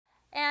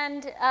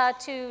And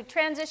to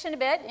transition a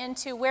bit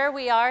into where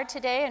we are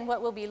today and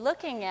what we'll be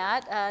looking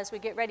at as we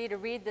get ready to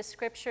read the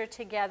scripture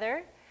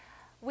together,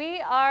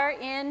 we are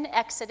in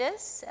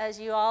Exodus, as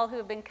you all who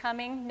have been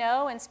coming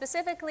know, and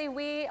specifically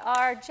we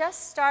are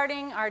just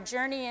starting our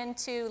journey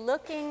into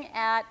looking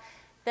at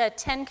the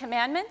Ten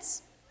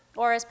Commandments,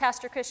 or as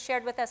Pastor Chris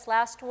shared with us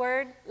last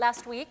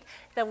week,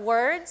 the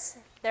words.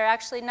 They're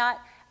actually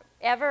not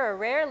ever or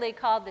rarely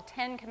called the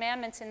Ten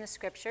Commandments in the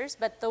scriptures,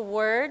 but the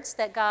words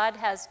that God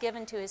has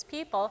given to his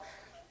people.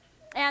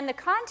 And the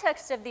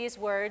context of these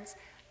words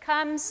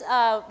comes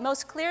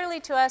most clearly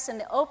to us in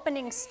the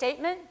opening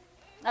statement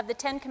of the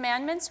Ten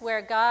Commandments,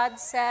 where God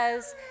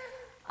says,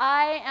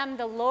 "I am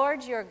the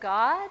Lord your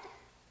God,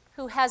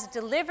 who has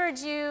delivered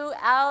you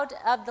out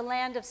of the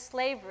land of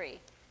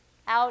slavery,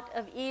 out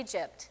of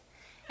Egypt."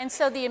 And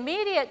so the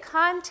immediate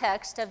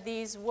context of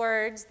these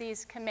words,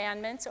 these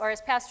commandments, or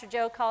as Pastor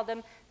Joe called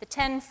them, the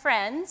 10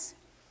 friends,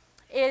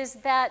 is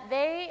that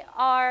they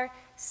are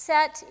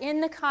set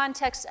in the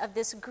context of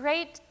this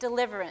great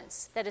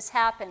deliverance that has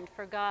happened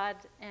for God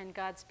and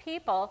God's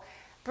people,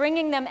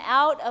 bringing them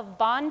out of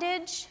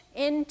bondage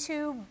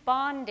into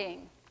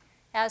bonding.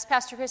 As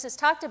Pastor Chris has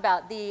talked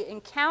about, the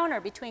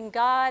encounter between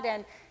God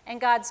and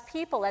God's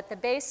people at the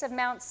base of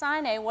Mount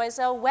Sinai was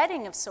a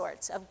wedding of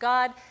sorts, of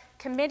God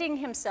committing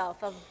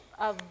himself,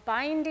 of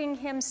binding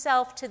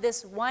himself to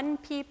this one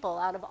people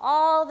out of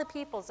all the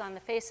peoples on the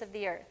face of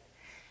the earth.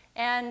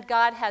 And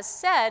God has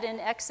said in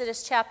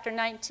Exodus chapter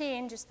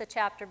 19, just the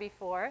chapter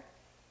before,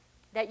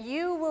 that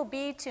you will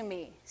be to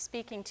me,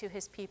 speaking to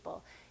his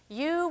people,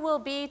 you will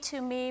be to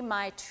me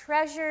my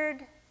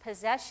treasured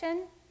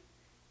possession,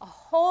 a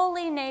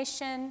holy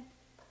nation,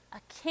 a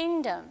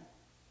kingdom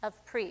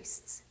of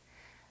priests.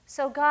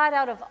 So God,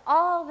 out of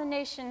all the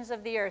nations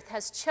of the earth,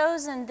 has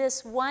chosen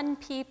this one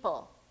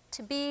people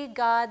to be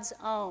God's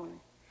own.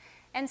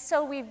 And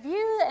so we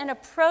view and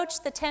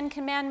approach the Ten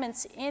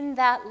Commandments in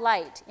that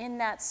light, in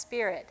that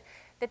spirit,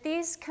 that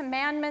these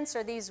commandments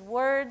or these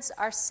words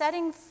are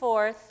setting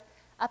forth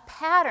a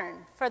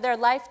pattern for their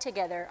life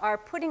together, are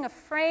putting a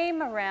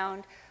frame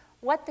around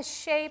what the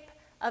shape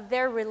of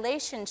their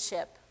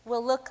relationship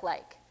will look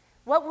like.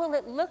 What will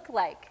it look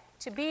like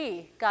to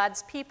be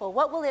God's people?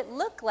 What will it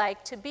look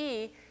like to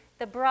be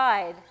the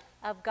bride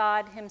of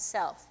God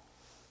himself?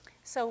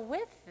 So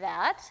with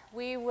that,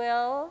 we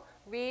will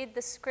read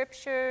the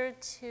scripture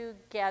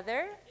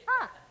together.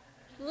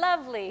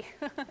 Lovely.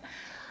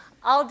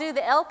 I'll do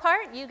the L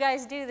part, you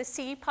guys do the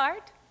C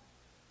part.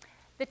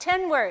 The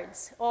 10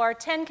 words, or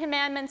 10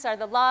 commandments, are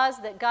the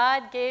laws that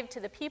God gave to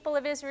the people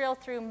of Israel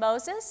through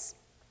Moses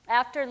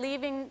after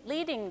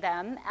leading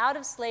them out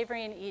of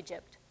slavery in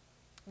Egypt.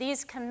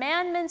 These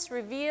commandments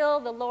reveal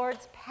the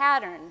Lord's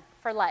pattern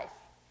for life.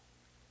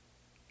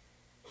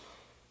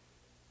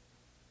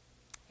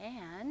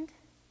 And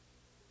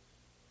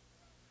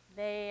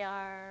they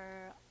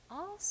are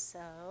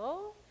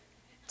also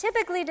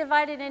typically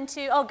divided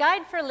into,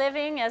 guide for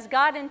living as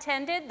God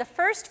intended. The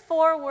first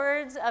 4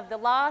 words of the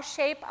law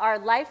shape our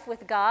life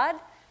with God,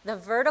 the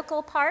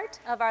vertical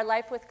part of our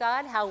life with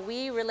God, how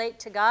we relate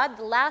to God.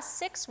 The last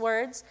 6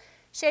 words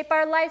shape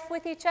our life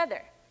with each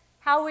other,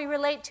 how we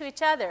relate to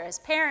each other as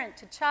parent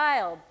to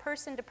child,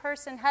 person to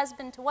person,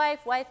 husband to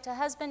wife, wife to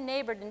husband,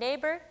 neighbor to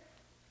neighbor.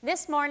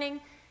 This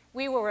morning,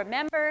 we will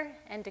remember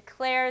and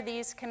declare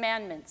these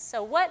commandments.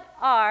 So what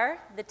are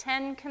the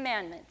 10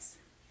 commandments?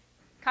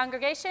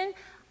 Congregation,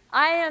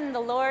 I am the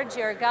Lord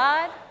your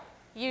God.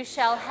 You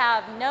shall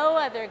have no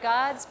other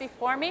gods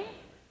before me.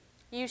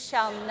 You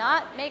shall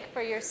not make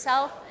for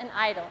yourself an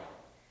idol.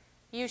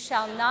 You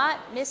shall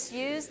not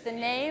misuse the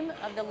name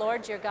of the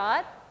Lord your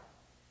God.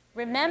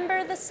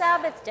 Remember the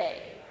Sabbath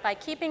day by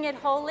keeping it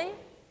holy.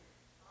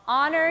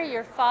 Honor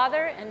your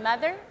father and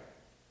mother.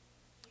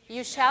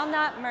 You shall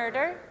not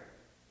murder.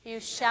 You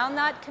shall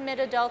not commit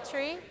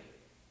adultery.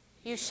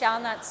 You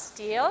shall not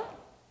steal.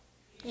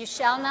 You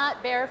shall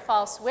not bear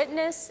false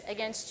witness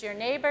against your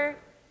neighbor.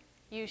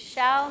 You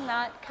shall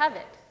not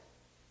covet.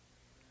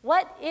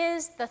 What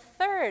is the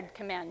 3rd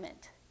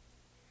commandment?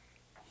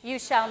 You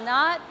shall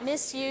not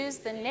misuse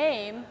the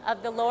name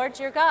of the Lord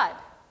your God.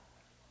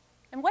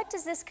 And what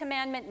does this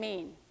commandment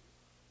mean?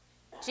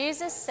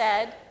 Jesus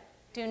said,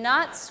 do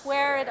not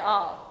swear at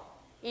all,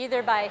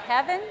 either by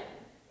heaven,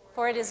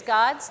 for it is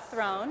God's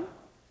throne,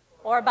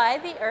 or by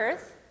the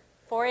earth,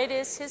 for it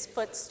is his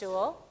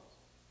footstool.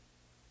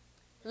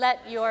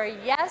 Let your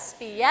yes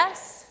be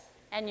yes,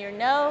 and your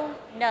no,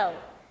 no.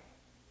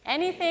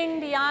 Anything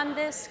beyond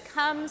this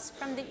comes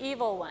from the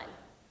evil one.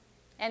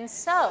 And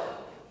so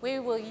we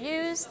will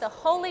use the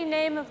holy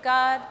name of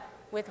God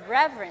with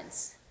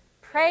reverence,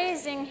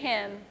 praising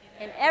him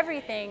in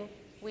everything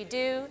we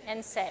do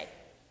and say.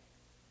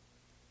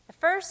 The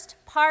first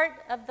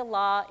part of the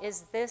law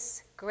is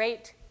this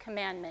great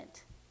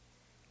commandment,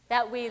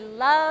 that we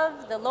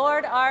love the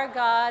Lord our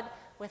God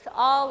with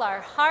all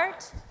our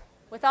heart,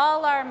 with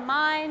all our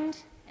mind,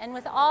 and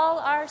with all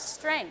our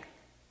strength.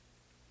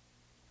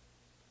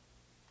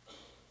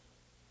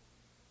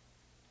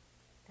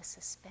 The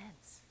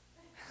suspense.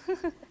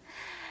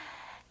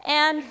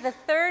 And the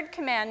third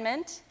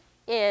commandment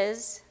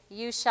is,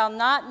 you shall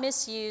not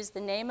misuse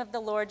the name of the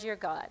Lord your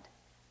God,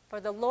 for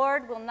the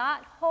Lord will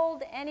not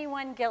hold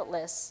anyone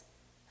guiltless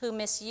who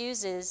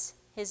misuses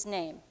his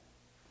name.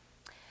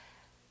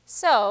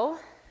 So,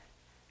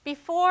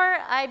 before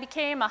I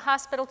became a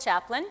hospital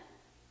chaplain,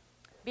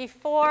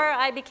 before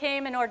I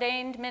became an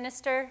ordained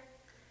minister,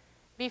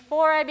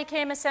 before I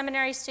became a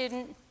seminary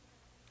student,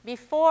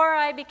 before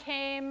I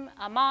became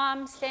a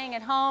mom staying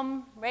at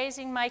home,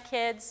 raising my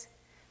kids,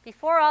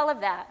 before all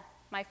of that,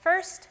 my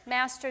first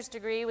master's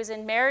degree was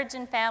in marriage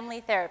and family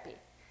therapy.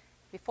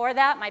 Before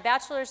that, my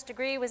bachelor's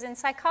degree was in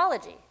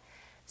psychology.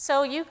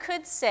 So you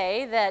could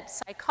say that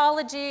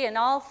psychology and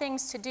all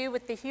things to do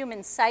with the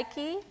human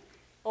psyche,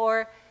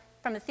 or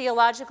from a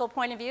theological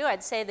point of view,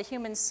 I'd say the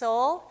human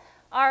soul,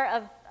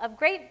 are of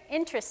great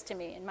interest to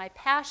me and my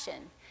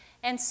passion.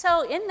 And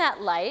so in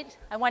that light,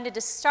 I wanted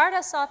to start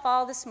us off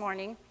all this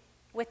morning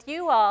with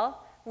you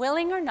all,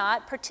 willing or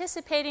not,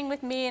 participating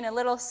with me in a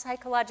little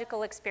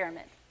psychological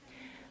experiment.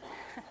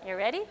 You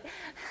ready?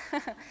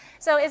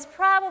 So it's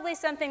probably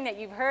something that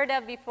you've heard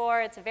of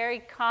before. It's a very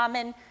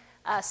common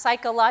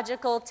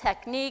psychological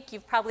technique.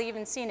 You've probably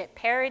even seen it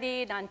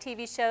parodied on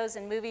TV shows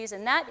and movies,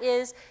 and that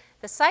is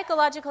the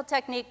psychological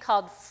technique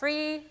called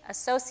free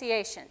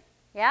association.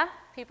 Yeah?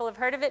 People have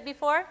heard of it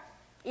before?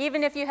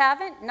 Even if you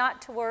haven't,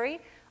 not to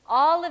worry.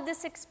 All of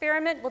this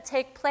experiment will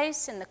take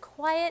place in the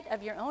quiet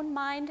of your own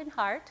mind and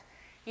heart.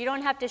 You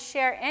don't have to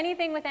share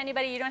anything with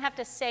anybody. You don't have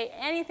to say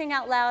anything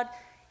out loud.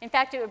 In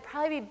fact, it would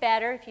probably be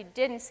better if you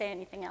didn't say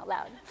anything out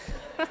loud.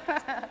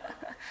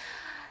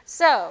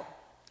 So,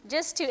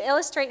 just to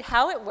illustrate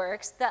how it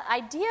works, the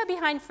idea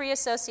behind free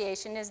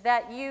association is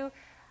that you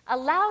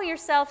allow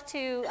yourself to,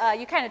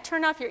 you kind of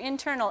turn off your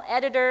internal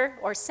editor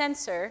or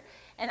censor,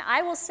 and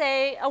I will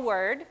say a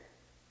word,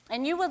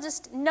 and you will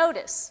just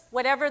notice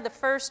whatever the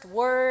first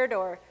word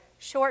or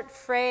short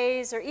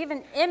phrase or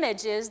even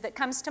image is that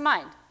comes to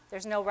mind.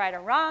 There's no right or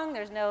wrong,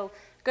 there's no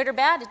good or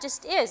bad, it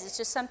just is. It's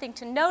just something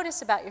to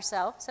notice about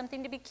yourself,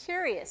 something to be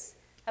curious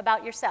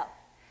about yourself.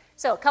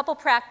 So a couple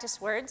practice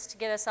words to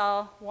get us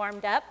all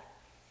warmed up.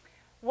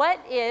 What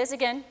is,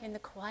 again, in the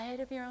quiet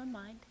of your own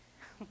mind,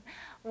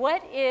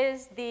 what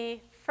is the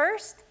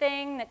first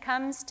thing that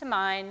comes to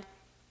mind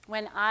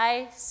when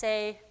I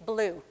say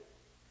blue?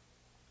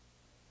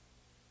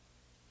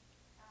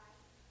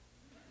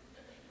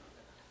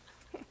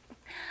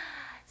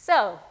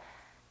 So,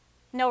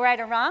 no right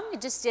or wrong,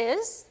 it just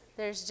is.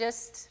 There's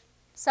just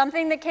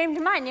something that came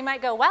to mind. You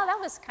might go, wow, that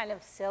was kind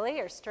of silly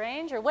or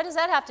strange, or what does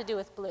that have to do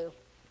with blue?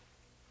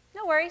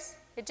 No worries,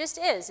 it just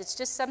is. It's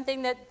just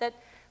something that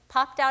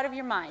popped out of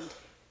your mind.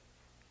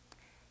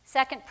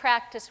 Second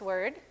practice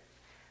word.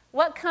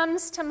 What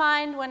comes to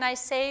mind when I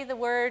say the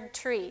word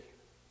tree?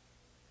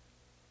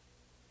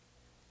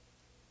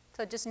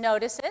 So just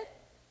notice it.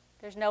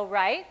 There's no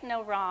right,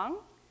 no wrong.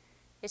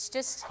 It's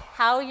just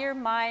how your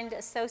mind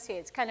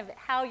associates, kind of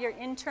how your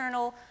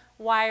internal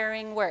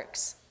wiring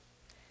works.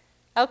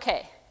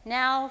 Okay,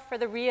 now for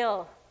the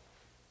real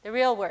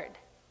word,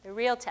 the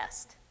real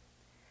test.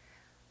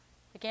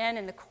 Again,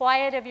 in the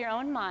quiet of your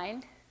own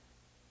mind,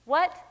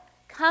 what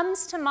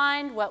comes to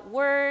mind, what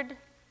word,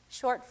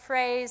 short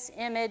phrase,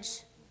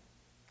 image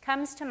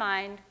comes to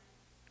mind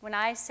when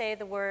I say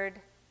the word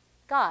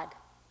God?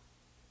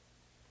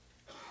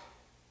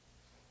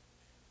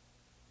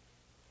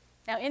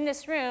 Now, in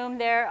this room,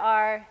 there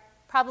are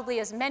probably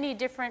as many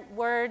different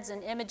words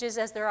and images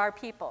as there are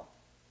people.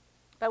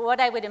 But what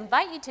I would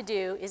invite you to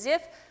do is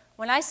if,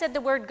 when I said the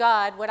word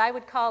God, what I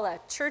would call a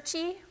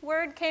churchy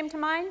word came to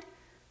mind,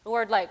 a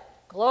word like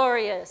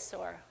glorious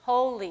or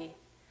holy,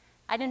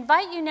 I'd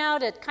invite you now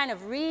to kind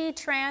of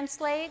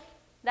retranslate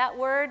that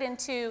word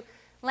into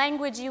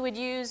language you would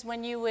use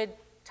when you would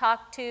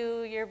talk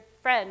to your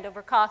friend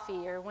over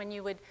coffee or when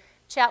you would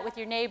chat with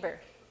your neighbor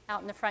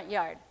out in the front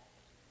yard.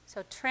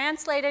 So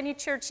translate any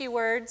churchy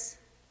words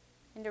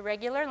into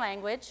regular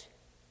language.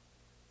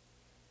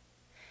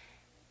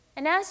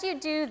 And as you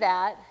do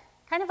that,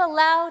 kind of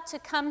allow to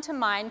come to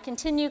mind,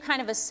 continue kind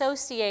of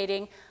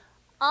associating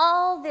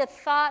all the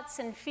thoughts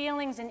and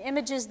feelings and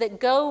images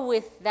that go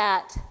with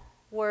that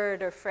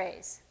word or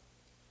phrase.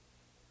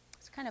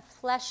 Just kind of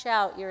flesh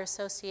out your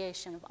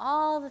association of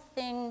all the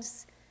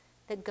things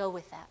that go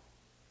with that.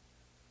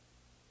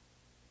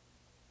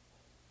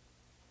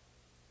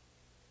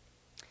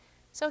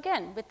 So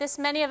again, with this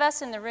many of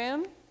us in the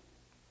room,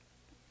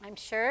 I'm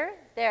sure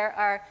there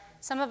are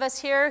some of us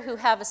here who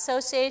have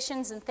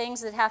associations and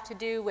things that have to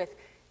do with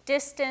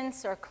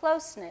distance or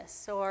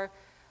closeness or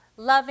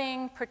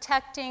loving,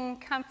 protecting,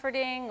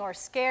 comforting, or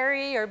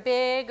scary or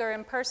big or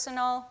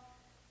impersonal.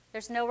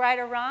 There's no right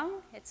or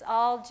wrong. It's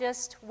all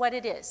just what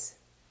it is,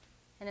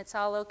 and it's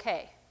all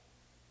okay.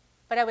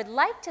 But I would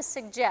like to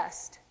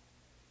suggest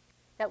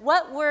that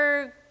what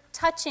we're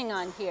touching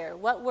on here,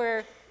 what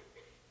we're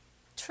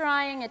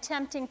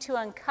attempting to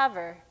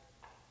uncover,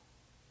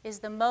 is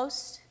the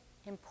most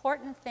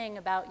important thing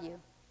about you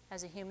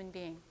as a human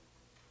being.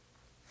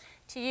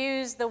 To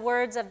use the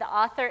words of the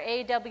author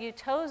A.W.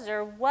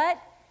 Tozer,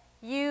 what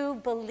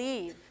you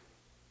believe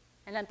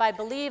And then by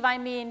believe, I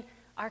mean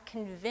are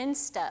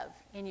convinced of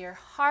in your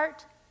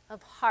heart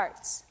of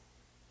hearts,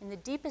 in the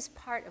deepest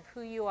part of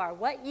who you are.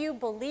 What you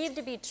believe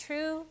to be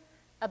true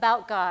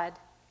about God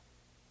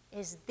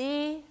is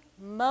the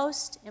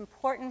most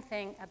important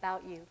thing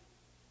about you.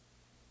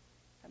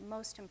 The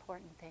most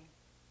important thing.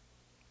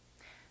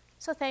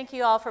 So thank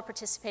you all for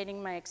participating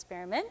in my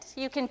experiment.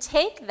 You can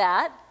take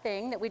that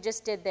thing that we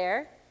just did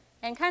there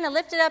and kind of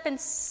lift it up and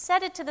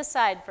set it to the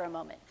side for a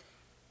moment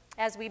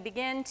as we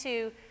begin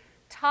to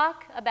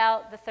talk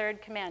about the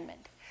third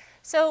commandment.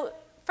 So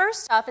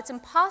first off, it's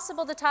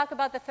impossible to talk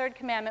about the third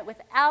commandment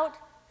without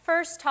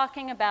first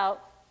talking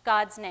about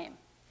God's name.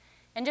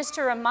 And just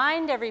to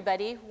remind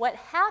everybody what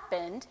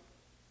happened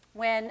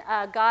when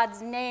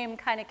God's name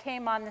kind of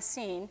came on the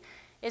scene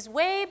is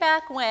way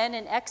back when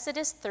in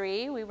Exodus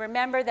 3, we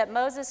remember that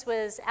Moses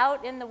was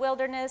out in the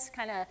wilderness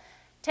kind of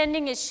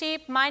tending his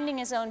sheep, minding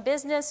his own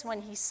business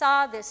when he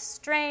saw this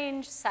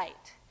strange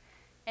sight.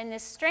 And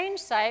this strange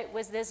sight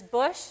was this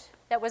bush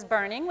that was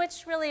burning,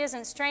 which really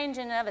isn't strange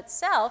in and of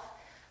itself,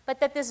 but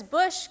that this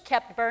bush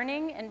kept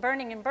burning and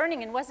burning and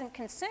burning and wasn't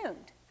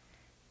consumed.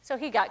 So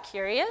he got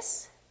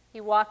curious.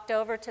 He walked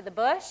over to the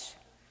bush,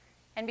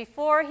 and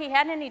before he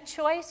had any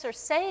choice or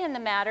say in the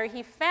matter,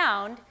 he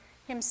found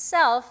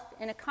himself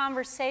in a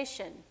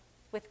conversation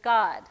with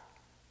God,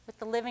 with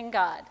the living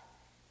God.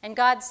 And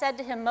God said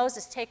to him,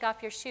 Moses, take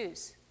off your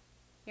shoes.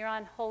 You're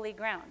on holy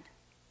ground.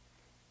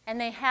 And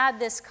they had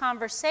this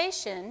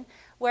conversation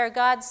where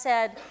God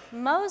said,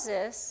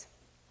 Moses,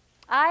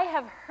 I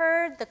have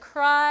heard the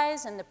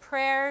cries and the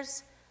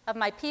prayers of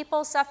my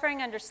people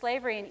suffering under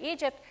slavery in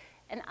Egypt,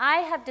 and I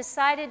have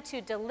decided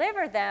to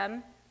deliver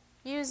them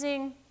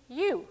using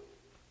you.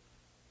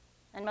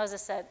 And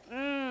Moses said,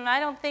 I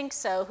don't think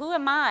so. Who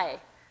am I?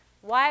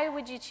 Why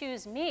would you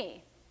choose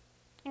me?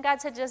 And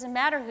God said, it doesn't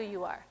matter who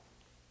you are,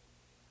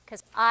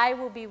 because I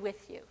will be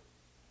with you.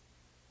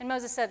 And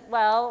Moses said,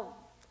 well,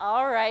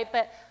 all right,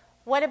 but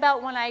what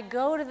about when I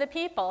go to the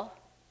people?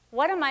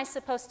 What am I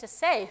supposed to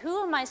say?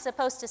 Who am I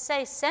supposed to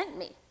say sent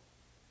me?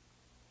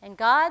 And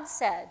God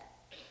said,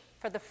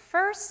 for the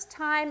first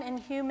time in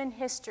human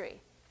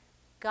history,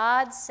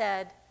 God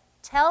said,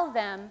 tell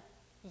them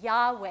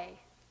Yahweh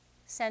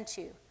sent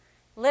you.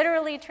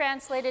 Literally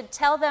translated,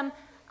 tell them,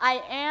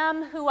 I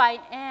am who I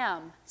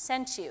am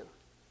sent you.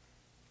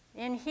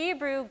 In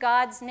Hebrew,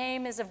 God's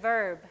name is a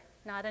verb,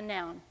 not a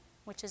noun,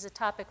 which is a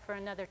topic for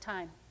another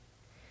time.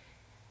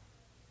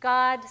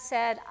 God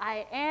said,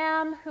 I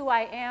am who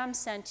I am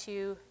sent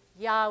you,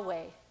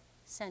 Yahweh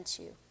sent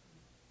you.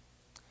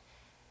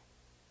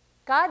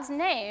 God's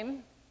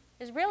name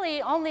is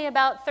really only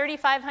about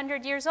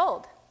 3,500 years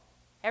old.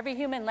 Every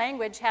human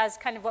language has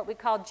kind of what we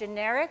call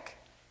generic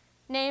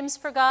names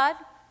for God.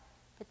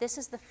 But this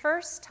is the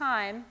first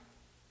time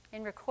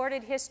in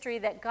recorded history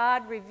that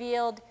God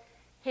revealed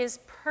his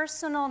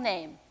personal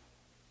name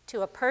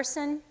to a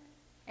person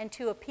and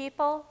to a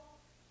people,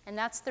 and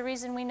that's the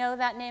reason we know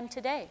that name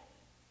today.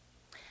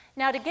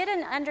 Now, to get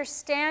an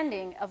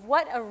understanding of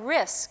what a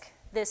risk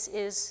this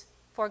is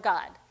for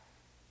God,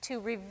 to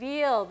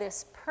reveal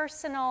this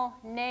personal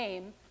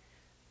name,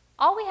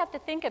 all we have to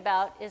think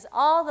about is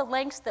all the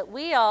lengths that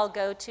we all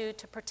go to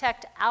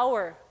protect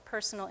our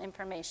personal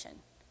information,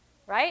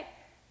 right?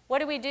 What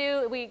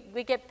do?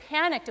 We get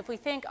panicked if we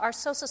think our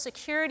Social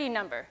Security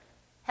number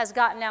has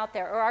gotten out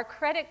there, or our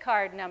credit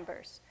card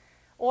numbers,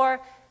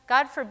 or,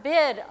 God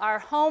forbid, our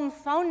home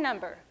phone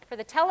number for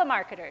the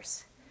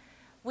telemarketers.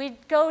 We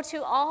go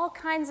to all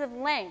kinds of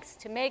lengths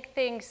to make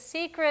things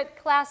secret,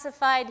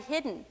 classified,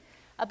 hidden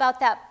about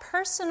that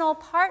personal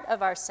part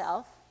of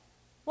ourselves.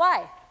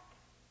 Why?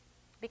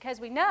 Because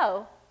we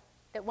know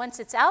that once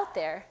it's out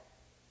there,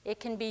 it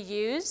can be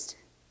used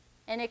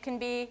and it can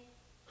be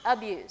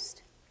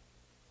abused.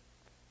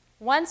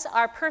 Once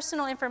our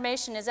personal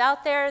information is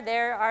out there,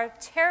 there are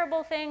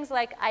terrible things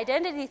like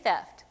identity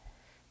theft,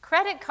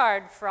 credit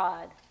card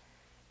fraud,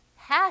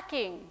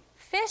 hacking,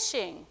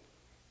 phishing,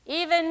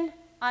 even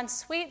on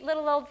sweet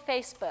little old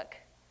Facebook.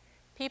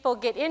 People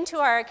get into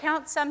our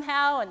account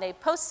somehow and they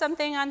post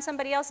something on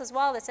somebody else's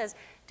wall that says,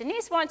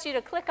 Denise wants you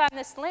to click on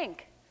this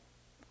link.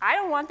 I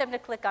don't want them to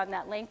click on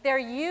that link. They're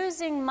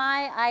using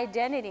my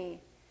identity.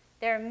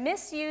 They're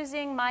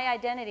misusing my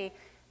identity,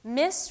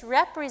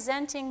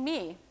 misrepresenting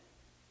me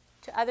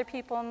to other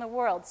people in the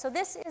world. So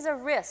this is a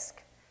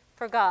risk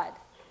for God,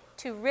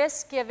 to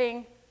risk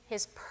giving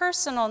his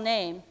personal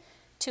name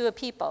to a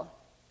people.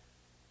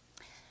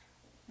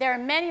 There are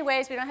many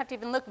ways, we don't have to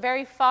even look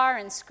very far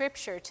in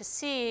Scripture to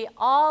see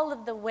all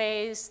of the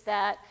ways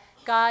that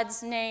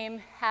God's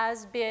name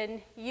has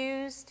been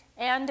used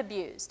and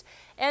abused.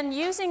 And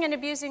using and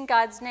abusing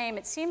God's name,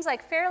 it seems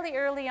like fairly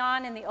early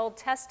on in the Old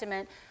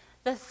Testament,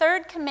 the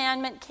third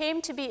commandment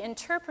came to be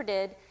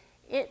interpreted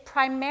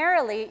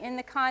primarily in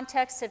the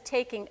context of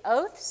taking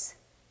oaths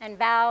and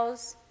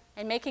vows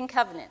and making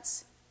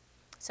covenants.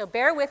 So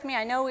bear with me.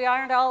 I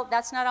know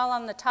that's not all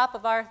on the top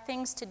of our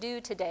things to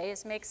do today,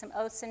 is make some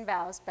oaths and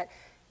vows, but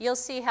you'll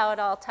see how it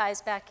all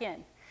ties back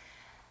in.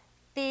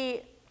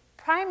 The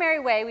primary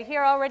way, we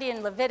hear already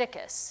in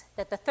Leviticus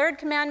that the third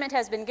commandment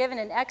has been given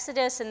in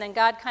Exodus, and then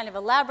God kind of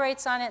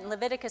elaborates on it in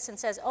Leviticus and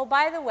says, oh,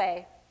 by the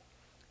way,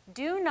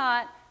 do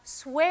not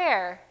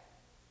swear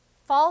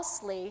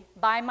falsely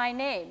by my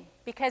name,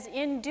 because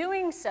in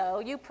doing so,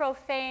 you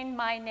profane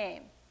my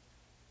name.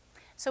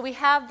 So we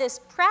have this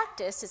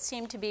practice, it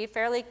seemed to be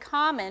fairly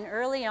common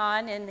early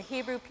on in the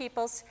Hebrew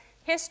people's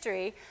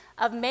history,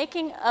 of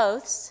making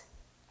oaths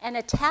and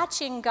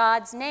attaching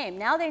God's name.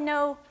 Now they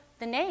know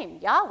the name,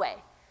 Yahweh.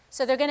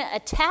 So they're going to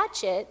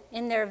attach it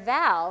in their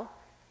vow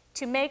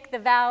to make the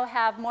vow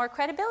have more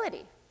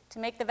credibility, to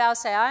make the vow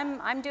say,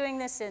 I'm doing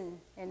this in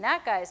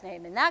that guy's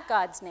name, in that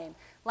God's name,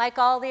 like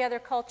all the other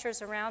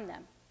cultures around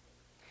them.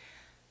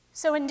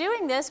 So in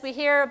doing this, we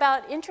hear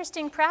about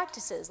interesting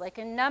practices. Like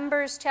in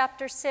Numbers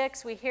chapter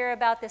 6, we hear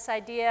about this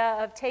idea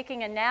of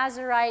taking a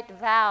Nazirite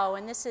vow,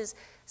 and this is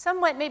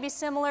somewhat maybe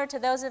similar to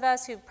those of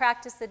us who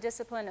practice the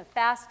discipline of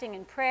fasting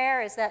and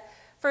prayer, is that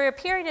for a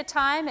period of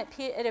time,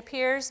 it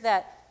appears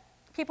that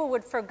people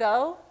would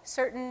forgo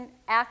certain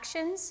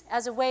actions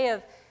as a way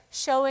of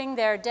showing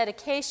their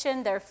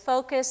dedication, their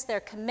focus, their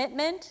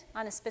commitment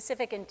on a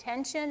specific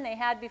intention they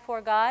had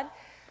before God.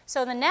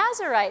 So the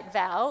Nazirite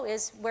vow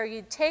is where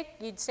you'd say,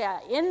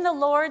 in the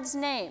Lord's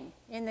name,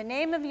 in the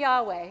name of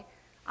Yahweh,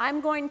 I'm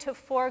going to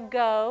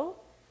forego,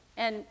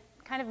 and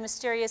kind of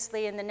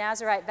mysteriously in the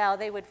Nazirite vow,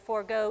 they would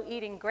forego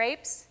eating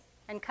grapes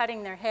and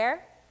cutting their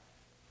hair.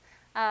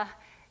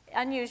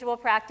 Unusual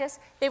practice.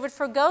 They would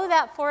forego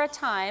that for a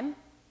time,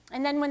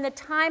 and then when the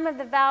time of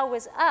the vow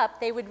was up,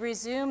 they would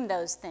resume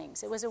those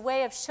things. It was a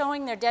way of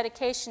showing their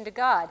dedication to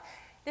God.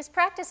 This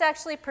practice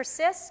actually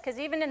persists because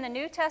even in the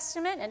New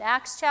Testament, in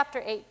Acts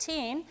chapter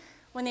 18,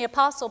 when the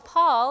Apostle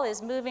Paul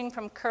is moving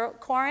from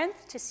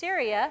Corinth to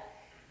Syria,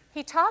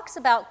 he talks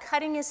about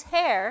cutting his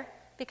hair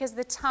because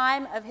the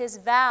time of his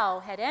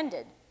vow had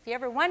ended. If you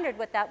ever wondered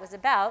what that was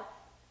about,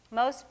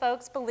 most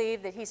folks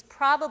believe that he's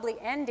probably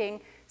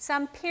ending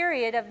some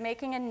period of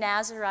making a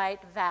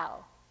Nazirite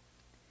vow.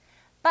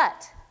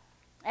 But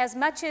as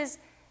much as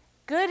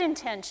good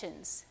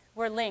intentions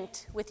were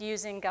linked with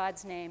using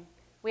God's name,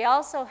 we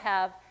also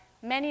have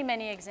many,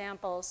 many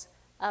examples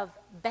of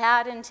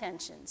bad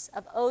intentions,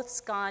 of oaths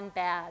gone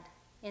bad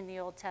in the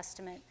Old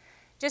Testament.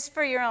 Just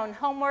for your own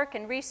homework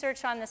and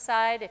research on the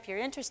side, if you're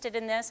interested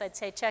in this, I'd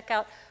say check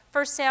out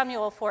 1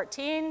 Samuel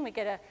 14. We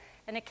get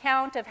an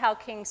account of how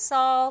King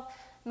Saul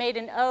made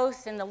an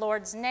oath in the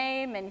Lord's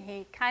name, and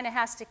he kind of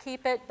has to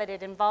keep it, but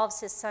it involves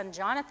his son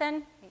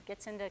Jonathan. He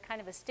gets into kind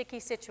of a sticky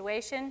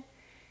situation.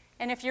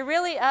 And if you're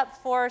really up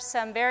for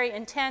some very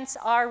intense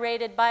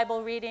R-rated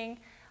Bible reading,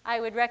 I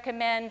would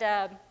recommend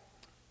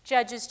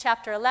Judges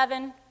chapter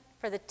 11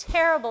 for the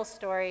terrible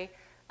story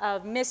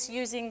of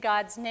misusing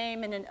God's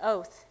name in an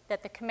oath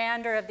that the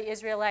commander of the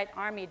Israelite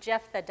army,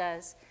 Jephthah,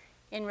 does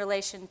in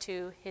relation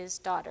to his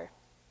daughter.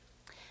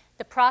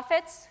 The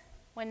prophets,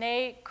 when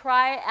they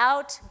cry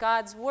out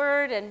God's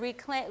word and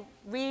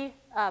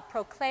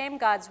proclaim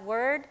God's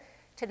word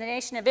to the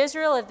nation of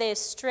Israel, if they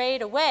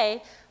strayed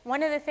away,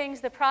 one of the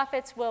things the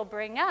prophets will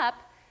bring up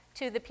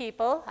to the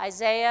people,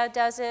 Isaiah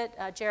does it,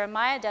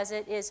 Jeremiah does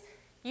it, is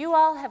you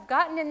all have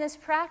gotten in this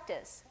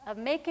practice of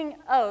making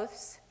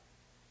oaths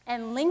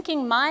and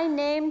linking my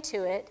name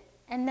to it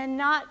and then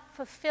not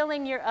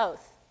fulfilling your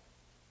oath.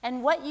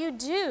 And what you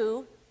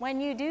do when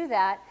you do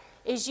that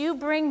is you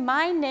bring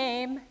my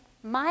name,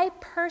 my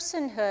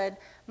personhood,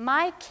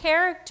 my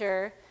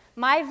character,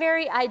 my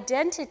very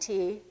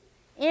identity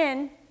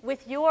in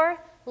with your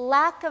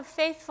lack of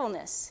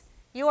faithfulness,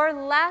 your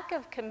lack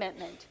of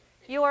commitment,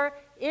 your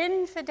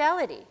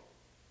infidelity.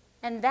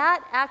 And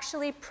that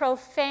actually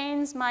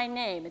profanes my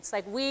name. It's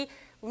like we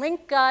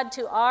link God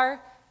to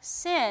our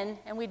sin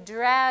and we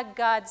drag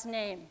God's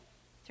name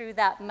through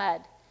that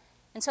mud.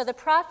 And so the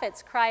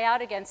prophets cry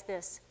out against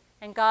this,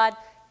 and God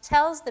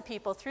tells the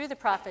people through the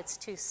prophets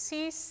to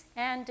cease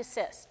and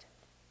desist.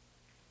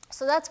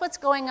 So that's what's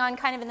going on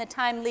kind of in the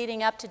time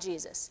leading up to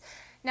Jesus.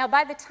 Now,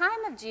 by the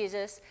time of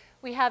Jesus,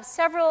 we have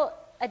several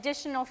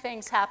additional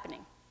things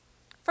happening.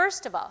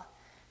 First of all,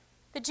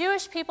 the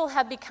Jewish people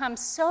have become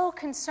so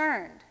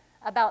concerned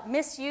about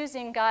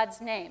misusing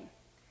God's name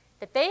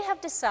that they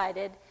have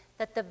decided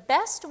that the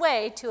best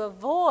way to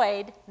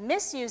avoid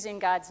misusing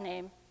God's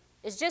name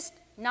is just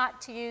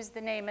not to use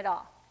the name at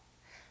all.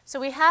 So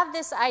we have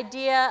this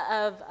idea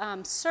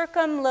of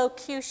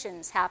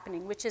circumlocutions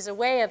happening, which is a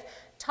way of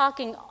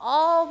talking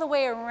all the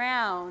way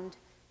around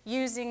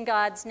using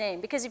God's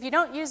name. Because if you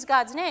don't use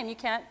God's name, you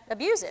can't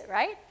abuse it,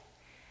 right?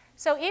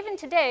 So even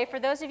today, for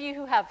those of you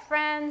who have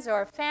friends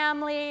or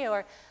family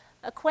or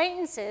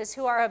acquaintances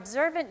who are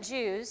observant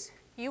Jews,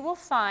 you will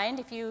find,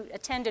 if you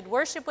attended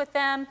worship with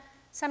them,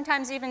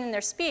 sometimes even in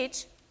their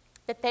speech,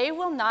 that they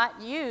will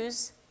not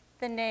use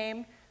the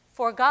name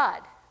for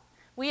God.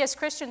 We as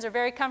Christians are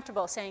very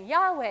comfortable saying,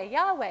 Yahweh,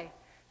 Yahweh.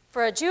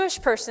 For a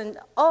Jewish person,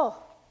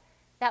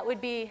 that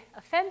would be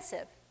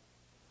offensive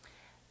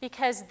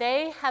because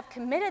they have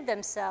committed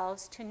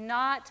themselves to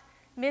not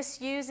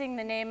misusing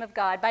the name of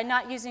God by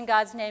not using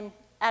God's name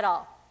at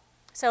all.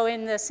 So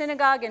in the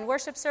synagogue and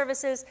worship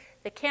services,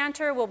 the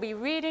cantor will be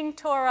reading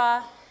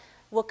Torah,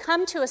 will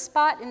come to a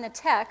spot in the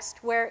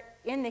text where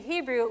in the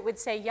Hebrew it would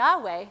say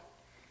Yahweh.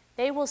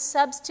 They will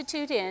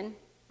substitute in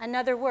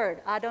another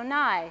word,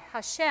 Adonai,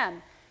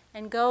 Hashem,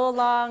 and go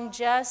along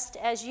just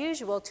as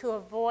usual to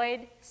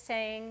avoid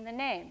saying the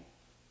name.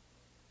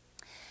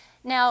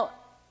 Now,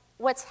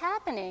 what's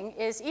happening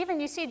is even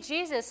you see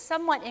Jesus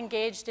somewhat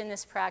engaged in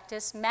this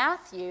practice.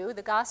 Matthew,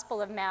 the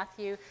Gospel of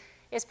Matthew,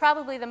 is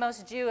probably the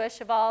most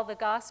Jewish of all the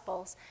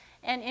Gospels.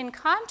 And in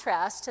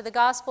contrast to the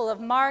Gospel of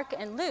Mark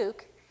and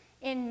Luke,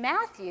 in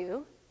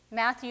Matthew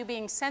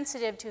being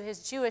sensitive to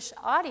his Jewish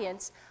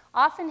audience,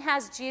 often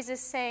has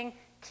Jesus saying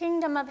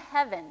kingdom of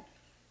heaven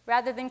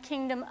rather than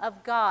kingdom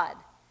of God.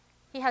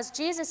 He has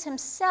Jesus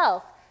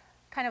himself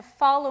kind of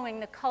following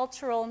the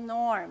cultural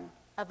norm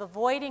of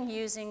avoiding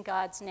using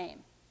God's name.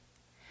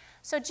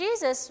 So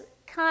Jesus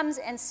comes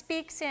and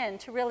speaks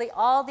into really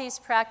all these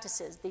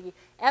practices, the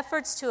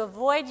efforts to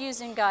avoid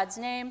using God's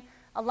name,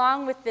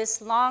 along with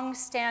this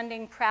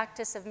long-standing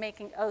practice of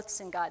making oaths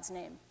in God's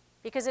name.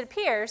 Because it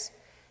appears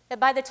that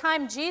by the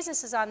time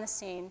Jesus is on the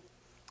scene,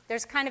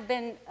 there's kind of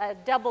been a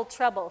double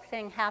trouble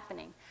thing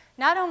happening.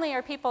 Not only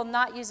are people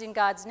not using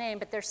God's name,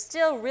 but they're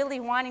still really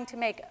wanting to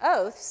make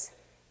oaths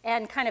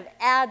and kind of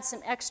add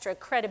some extra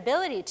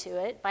credibility to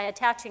it by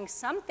attaching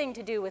something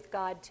to do with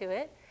God to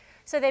it.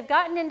 So they've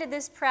gotten into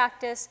this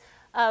practice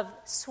of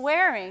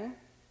swearing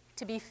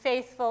to be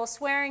faithful,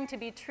 swearing to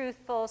be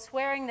truthful,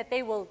 swearing that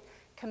they will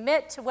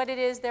commit to what it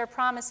is they're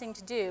promising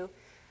to do,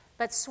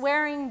 but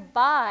swearing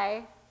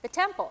by the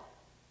temple,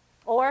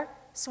 or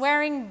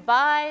swearing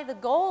by the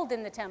gold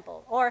in the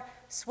temple, or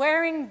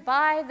swearing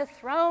by the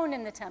throne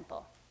in the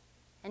temple.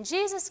 And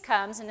Jesus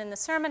comes, and in the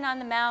Sermon on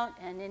the Mount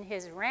and in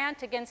his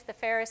rant against the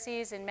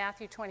Pharisees in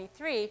Matthew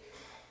 23,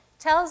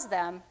 tells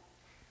them,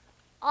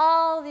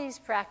 all these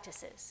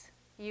practices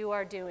you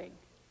are doing,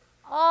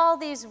 all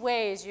these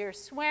ways you're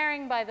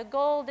swearing by the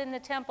gold in the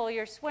temple,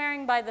 you're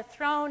swearing by the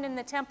throne in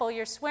the temple,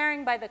 you're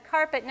swearing by the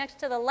carpet next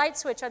to the light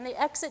switch on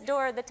the exit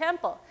door of the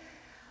temple.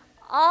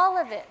 All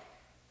of it.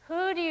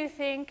 Who do you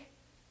think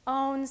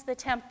owns the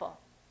temple?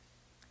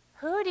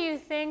 Who do you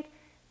think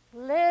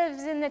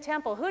lives in the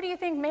temple? Who do you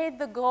think made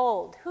the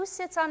gold? Who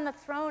sits on the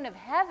throne of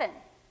heaven?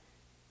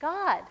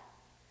 God.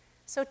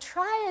 So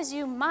try as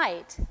you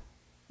might,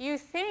 you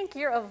think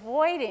you're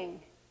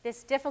avoiding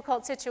this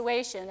difficult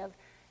situation of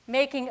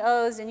making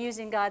oaths and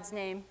using God's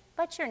name,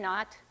 but you're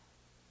not.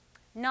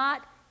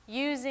 Not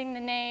using the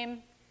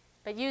name,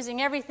 but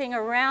using everything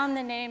around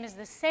the name is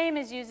the same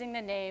as using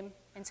the name.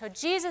 And so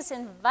Jesus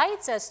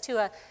invites us to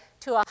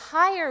a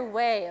higher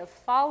way of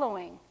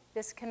following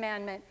this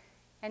commandment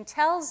and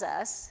tells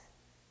us,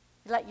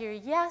 let your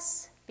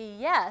yes be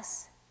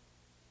yes,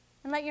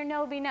 and let your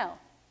no be no.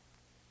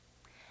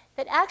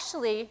 That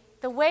actually,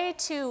 the way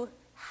to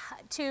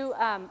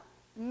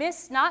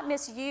not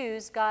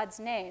misuse God's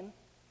name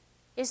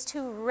is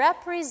to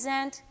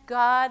represent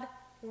God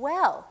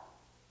well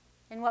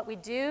in what we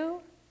do,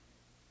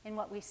 in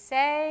what we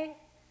say,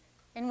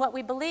 in what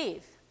we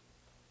believe.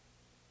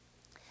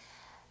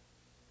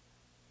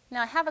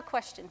 Now, I have a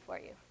question for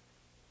you.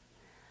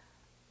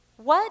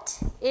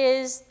 What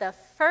is the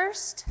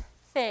first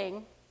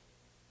thing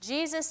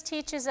Jesus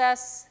teaches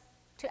us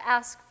to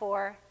ask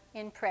for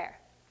in prayer?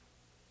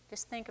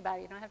 Just think about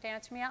it. You don't have to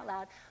answer me out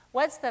loud.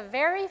 What's the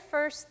very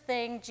first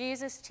thing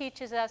Jesus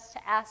teaches us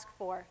to ask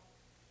for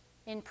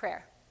in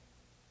prayer?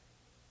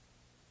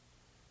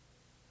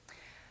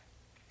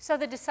 So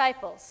the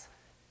disciples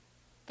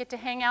get to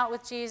hang out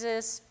with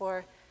Jesus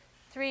for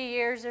 3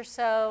 years or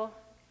so.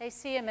 They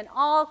see him in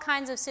all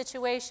kinds of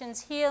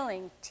situations,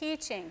 healing,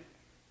 teaching,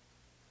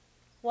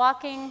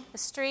 walking the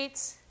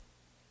streets,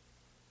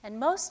 and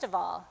most of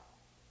all,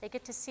 they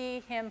get to see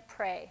him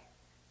pray.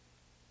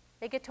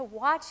 They get to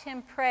watch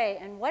him pray,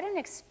 and what an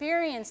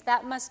experience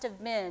that must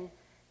have been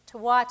to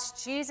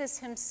watch Jesus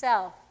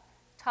himself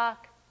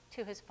talk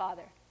to his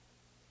Father.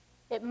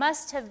 It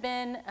must have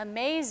been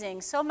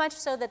amazing, so much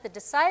so that the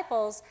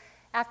disciples,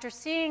 after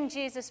seeing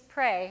Jesus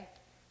pray,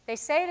 they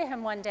say to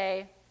him one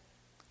day,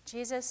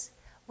 Jesus,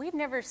 we've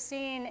never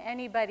seen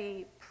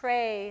anybody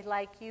pray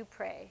like you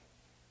pray.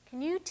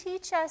 Can you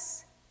teach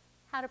us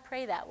how to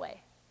pray that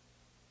way?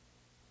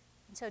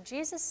 And so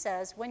Jesus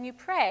says, when you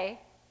pray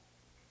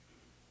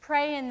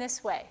in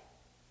this way.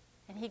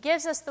 And he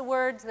gives us the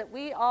words that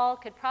we all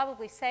could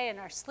probably say in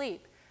our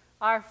sleep.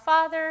 Our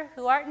Father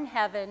who art in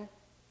heaven.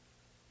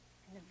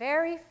 And the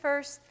very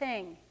first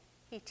thing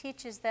he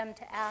teaches them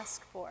to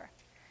ask for,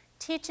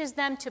 teaches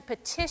them to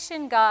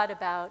petition God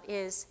about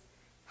is,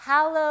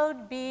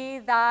 hallowed be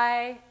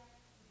thy.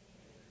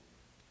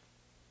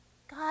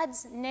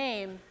 God's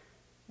name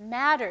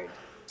mattered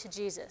to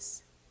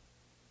Jesus.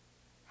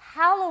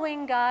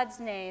 Hallowing God's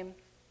name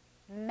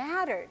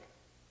mattered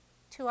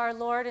to our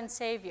Lord and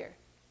Savior.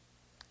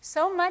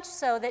 So much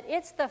so that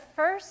it's the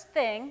first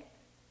thing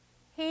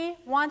he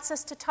wants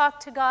us to talk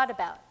to God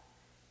about.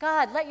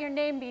 God, let your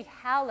name be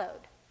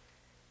hallowed.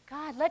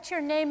 God, let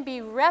your name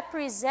be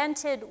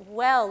represented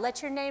well.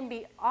 Let your name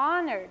be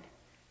honored.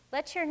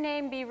 Let your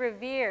name be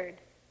revered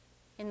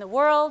in the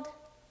world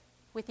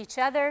with each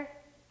other,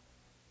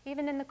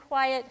 even in the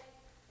quiet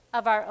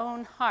of our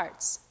own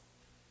hearts.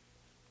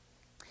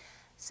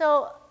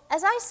 So,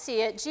 as I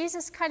see it,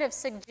 Jesus kind of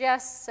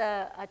suggests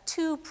a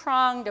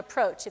two-pronged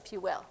approach, if you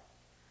will.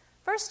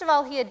 First of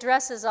all, he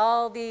addresses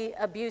all the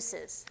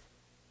abuses,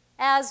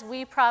 as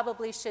we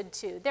probably should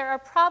too. There are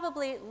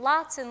probably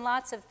lots and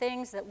lots of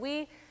things that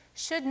we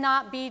should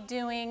not be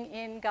doing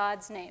in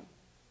God's name.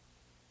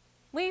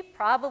 We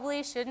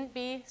probably shouldn't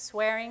be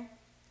swearing,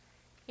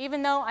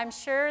 even though I'm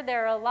sure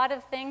there are a lot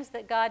of things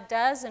that God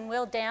does and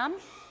will damn.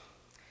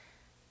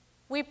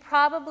 We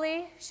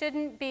probably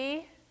shouldn't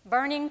be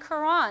burning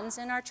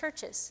Qurans in our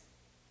churches.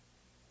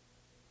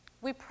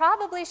 We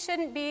probably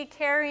shouldn't be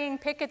carrying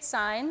picket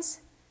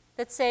signs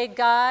that say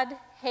God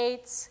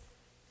hates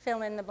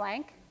fill in the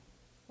blank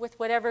with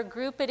whatever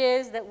group it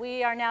is that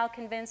we are now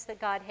convinced that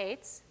God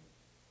hates.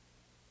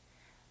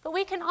 But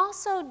we can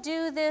also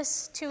do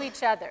this to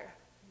each other.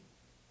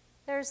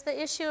 There's the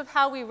issue of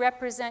how we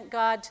represent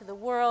God to the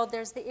world.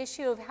 There's the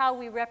issue of how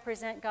we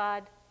represent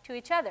God to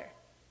each other.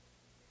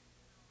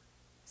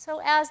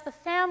 So as the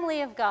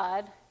family of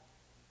God,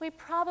 we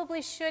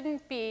probably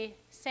shouldn't be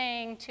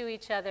saying to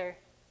each other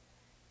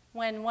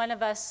when one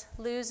of us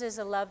loses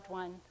a loved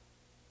one,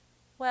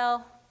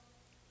 well,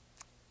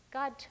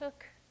 God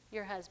took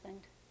your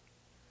husband.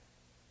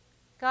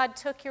 God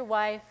took your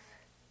wife.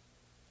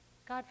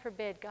 God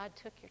forbid, God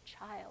took your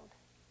child.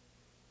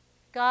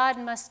 God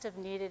must have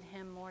needed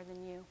him more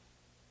than you.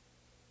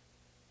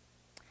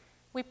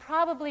 We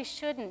probably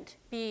shouldn't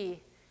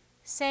be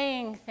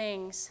saying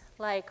things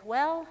like,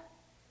 well,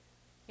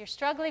 you're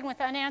struggling with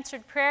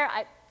unanswered prayer.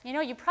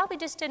 You probably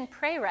just didn't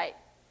pray right.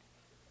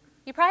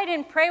 You probably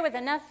didn't pray with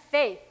enough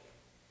faith.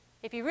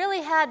 If you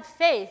really had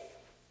faith,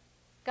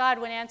 God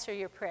would answer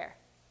your prayer.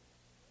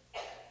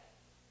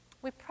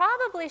 We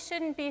probably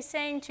shouldn't be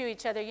saying to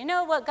each other, you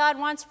know what God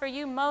wants for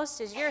you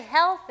most is your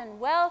health and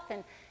wealth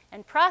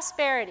and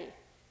prosperity.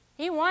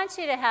 He wants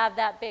you to have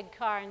that big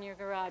car in your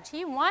garage.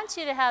 He wants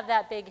you to have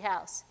that big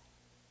house.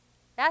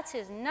 That's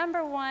his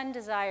number one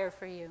desire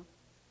for you.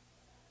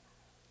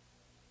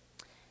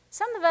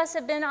 Some of us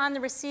have been on the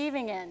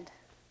receiving end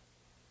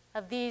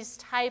of these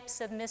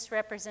types of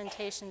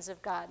misrepresentations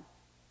of God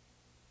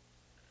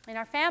in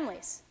our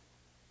families.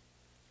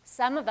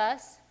 Some of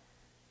us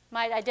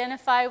might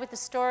identify with the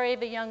story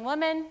of a young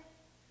woman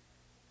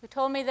who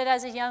told me that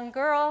as a young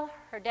girl,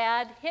 her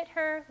dad hit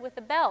her with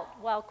a belt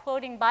while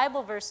quoting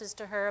Bible verses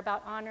to her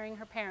about honoring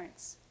her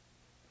parents.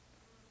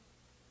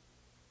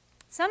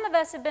 Some of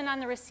us have been on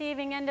the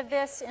receiving end of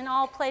this in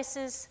all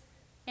places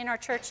in our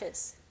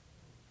churches.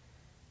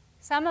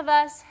 Some of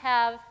us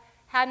have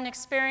had an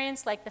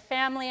experience like the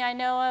family I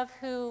know of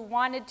who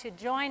wanted to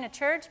join a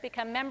church,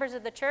 become members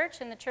of the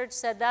church, and the church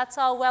said, that's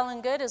all well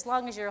and good as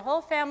long as your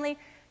whole family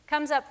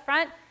comes up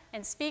front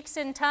and speaks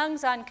in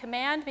tongues on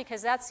command,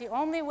 because that's the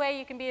only way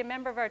you can be a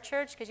member of our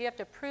church, because you have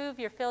to prove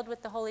you're filled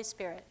with the Holy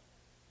Spirit.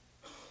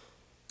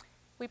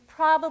 We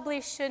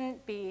probably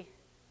shouldn't be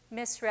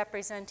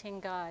misrepresenting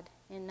God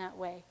in that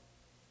way.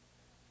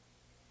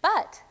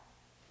 But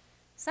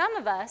some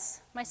of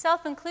us,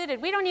 myself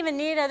included, we don't even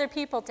need other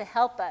people to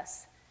help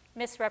us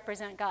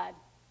misrepresent God.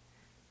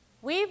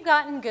 We've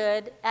gotten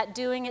good at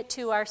doing it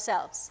to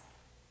ourselves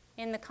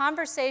in the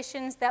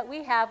conversations that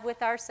we have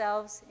with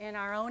ourselves in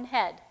our own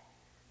head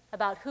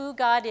about who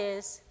God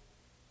is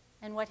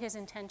and what his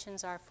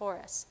intentions are for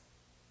us.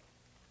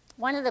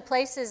 One of the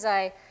places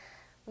I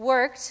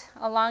worked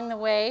along the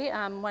way,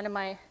 one of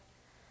my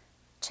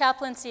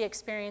chaplaincy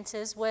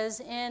experiences, was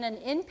in an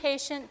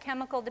inpatient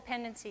chemical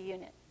dependency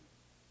unit.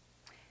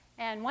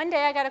 And one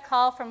day I got a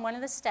call from one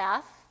of the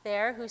staff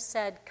there who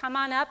said, come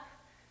on up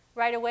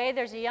right away.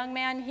 There's a young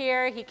man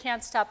here. He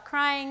can't stop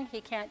crying.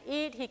 He can't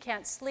eat. He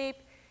can't sleep.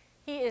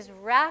 He is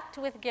racked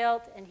with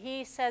guilt, and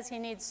he says he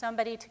needs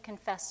somebody to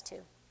confess to.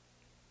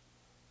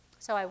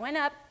 So I went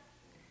up,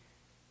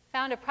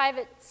 found a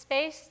private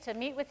space to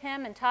meet with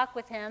him and talk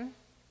with him,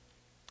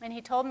 and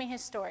he told me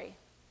his story.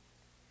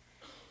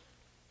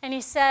 And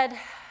he said,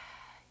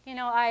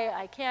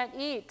 I can't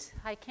eat.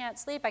 I can't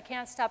sleep. I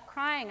can't stop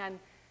crying. I'm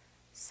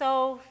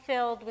so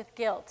filled with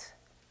guilt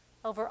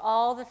over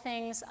all the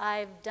things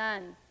I've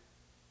done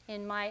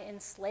in my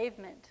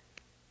enslavement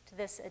to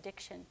this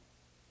addiction.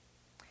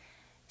 He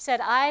said,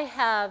 I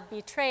have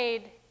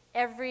betrayed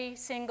every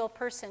single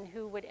person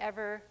who would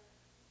ever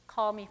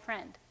call me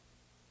friend.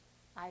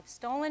 I've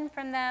stolen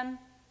from them.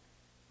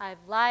 I've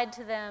lied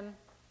to them.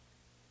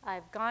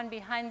 I've gone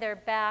behind their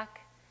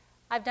back.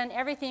 I've done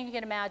everything you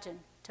can imagine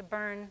to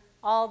burn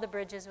all the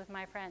bridges with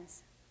my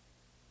friends.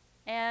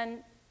 And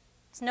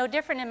it's no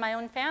different in my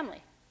own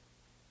family.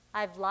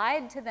 I've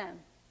lied to them.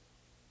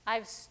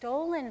 I've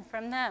stolen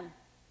from them.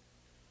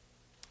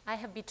 I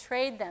have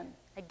betrayed them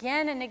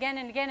again and again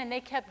and again, and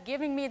they kept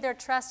giving me their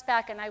trust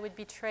back, and I would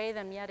betray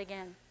them yet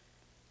again,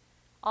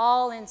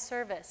 all in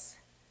service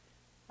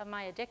of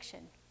my addiction.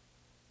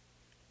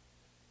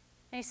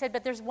 And he said,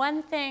 but there's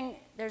one thing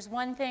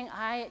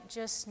I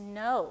just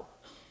know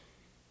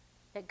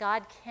that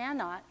God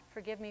cannot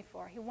forgive me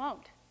for. He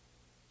won't.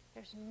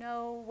 There's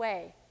no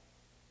way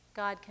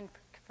God can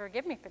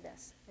forgive me for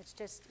this.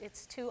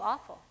 It's too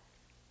awful.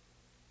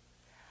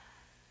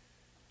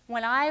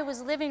 When I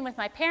was living with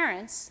my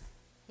parents,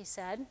 he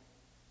said,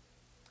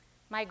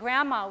 my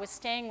grandma was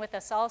staying with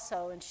us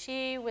also, and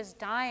she was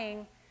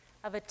dying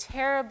of a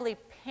terribly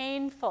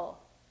painful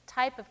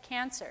type of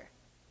cancer.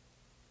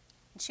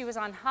 And she was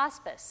on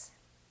hospice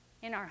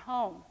in our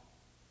home.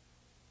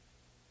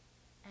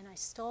 And I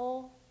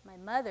stole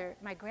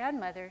my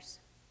grandmother's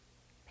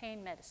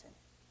pain medicine.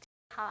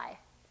 High.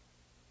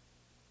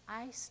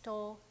 I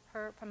stole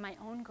her from my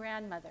own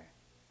grandmother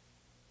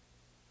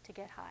to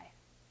get high.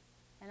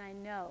 And I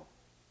know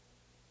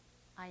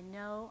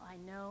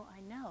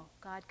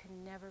God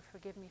can never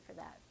forgive me for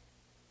that.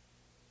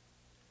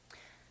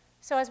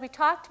 So as we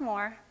talked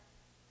more,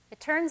 it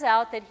turns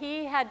out that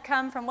he had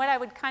come from what I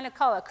would kind of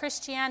call a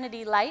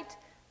Christianity light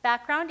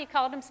background. He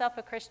called himself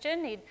a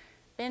Christian. He'd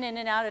been in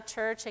and out of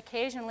church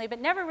occasionally, but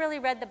never really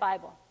read the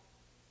Bible.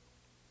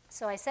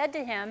 So I said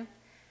to him,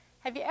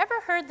 have you ever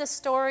heard the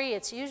story?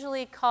 It's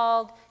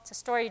a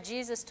story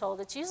Jesus told.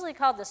 It's usually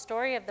called the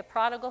story of the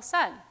prodigal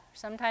son.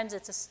 Sometimes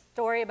it's a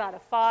story about a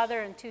father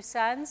and two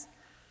sons.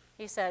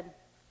 He said,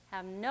 I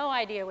have no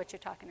idea what you're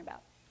talking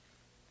about.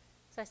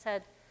 So I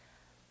said,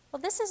 well,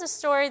 this is a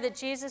story that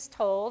Jesus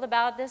told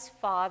about this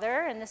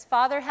father, and this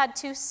father had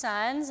two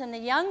sons, and the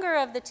younger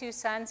of the two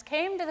sons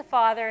came to the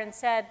father and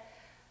said,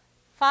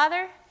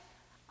 Father,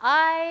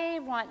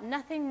 I want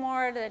nothing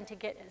more than to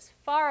get as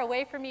far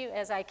away from you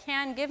as I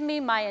can. Give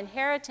me my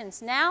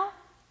inheritance now.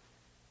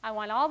 I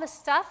want all the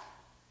stuff,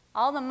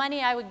 all the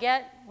money I would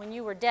get when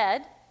you were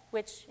dead,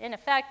 which in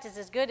effect is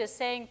as good as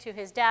saying to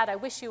his dad, I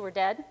wish you were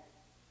dead.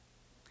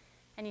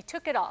 And he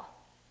took it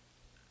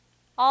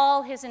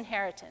all his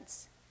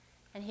inheritance.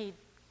 And he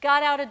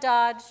got out of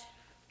Dodge,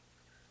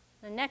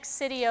 the next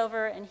city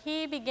over, and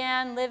he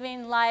began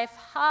living life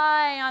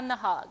high on the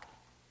hog.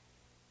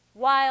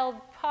 Wild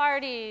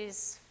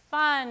parties,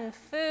 fun,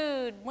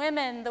 food,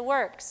 women, the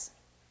works.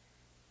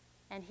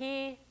 And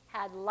he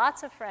had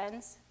lots of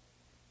friends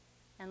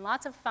and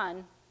lots of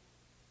fun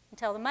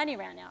until the money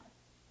ran out.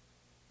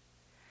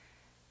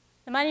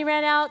 The money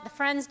ran out, the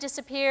friends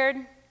disappeared,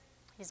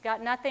 he's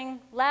got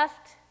nothing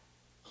left.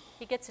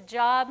 He gets a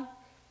job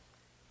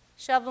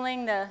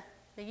shoveling the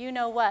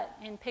you-know-what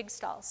in pig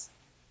stalls.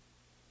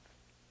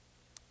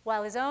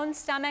 While his own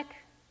stomach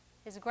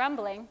is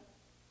grumbling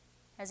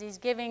as he's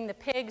giving the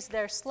pigs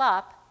their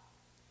slop,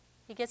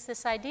 he gets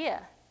this idea.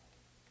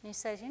 And he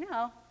says,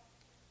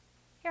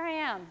 here I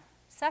am,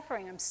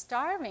 suffering, I'm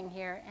starving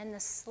here, and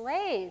the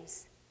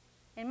slaves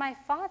in my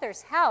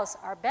father's house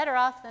are better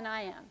off than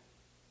I am.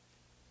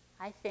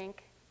 I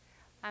think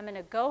I'm going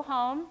to go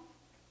home,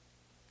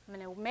 I'm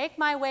going to make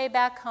my way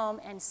back home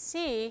and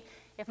see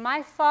if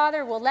my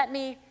father will let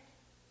me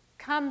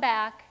come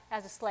back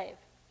as a slave.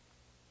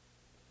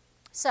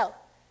 So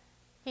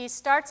he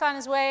starts on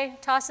his way,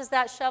 tosses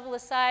that shovel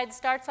aside,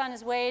 starts on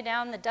his way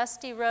down the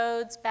dusty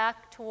roads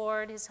back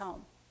toward his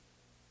home.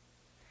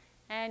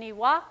 And he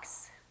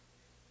walks,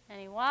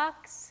 and he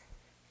walks,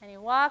 and he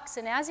walks,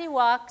 and as he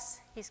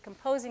walks, he's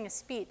composing a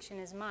speech in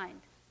his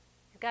mind.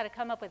 You've got to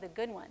come up with a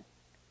good one.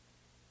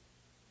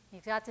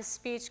 He's got this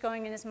speech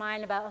going in his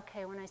mind about,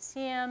 okay, when I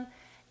see him,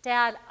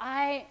 Dad,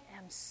 I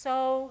am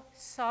so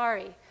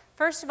sorry.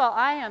 First of all,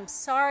 I am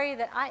sorry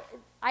that I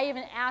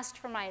even asked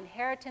for my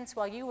inheritance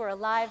while you were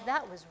alive.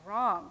 That was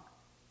wrong.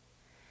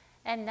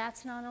 And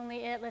that's not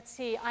only it. Let's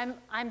see.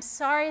 I'm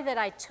sorry that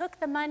I took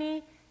the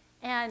money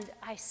and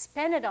I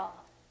spent it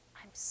all.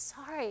 I'm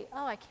sorry.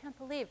 Oh, I can't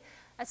believe.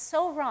 That's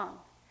so wrong.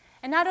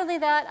 And not only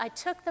that, I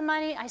took the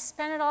money, I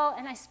spent it all,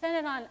 and I spent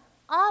it on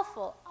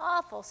awful,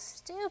 awful,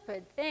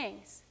 stupid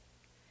things.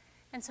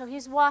 And so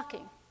he's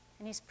walking,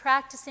 and he's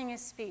practicing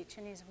his speech,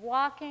 and he's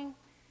walking,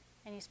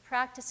 and he's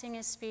practicing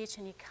his speech,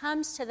 and he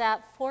comes to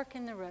that fork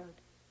in the road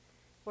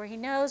where he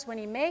knows when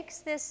he makes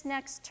this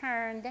next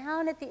turn,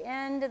 down at the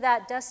end of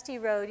that dusty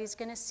road, he's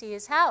going to see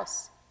his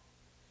house.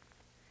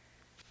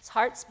 His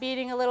heart's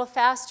beating a little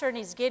faster, and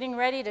he's getting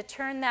ready to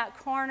turn that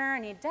corner,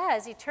 and he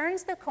does. He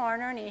turns the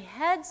corner, and he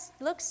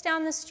looks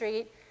down the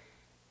street,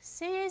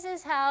 sees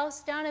his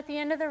house down at the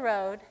end of the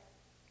road,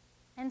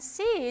 and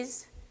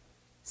sees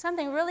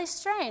something really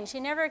strange he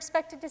never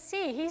expected to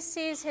see. He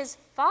sees his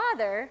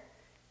father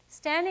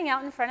standing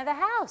out in front of the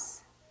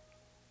house.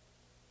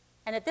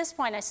 And at this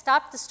point, I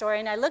stopped the story,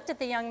 and I looked at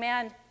the young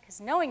man, because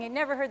knowing he'd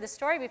never heard the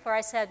story before,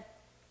 I said,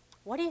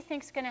 what do you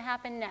think's going to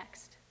happen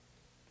next?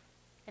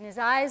 And his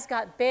eyes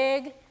got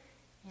big.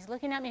 He's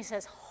looking at me, he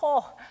says,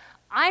 oh,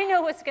 I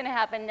know what's going to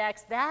happen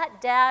next.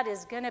 That dad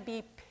is going to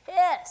be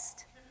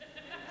pissed.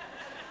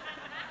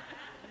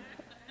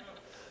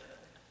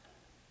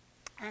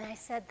 And I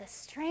said, the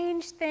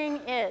strange thing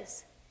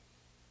is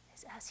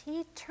as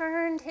he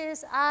turned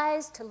his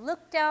eyes to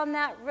look down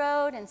that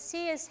road and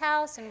see his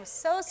house and was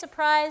so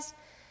surprised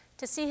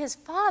to see his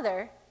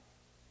father,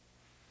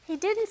 he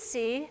didn't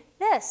see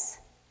this.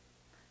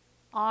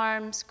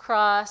 Arms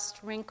crossed,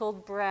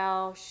 wrinkled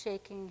brow,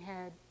 shaking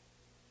head.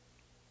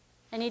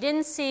 And he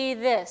didn't see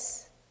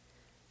this.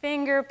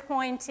 Finger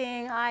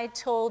pointing, I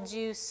told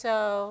you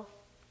so.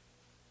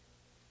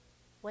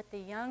 what the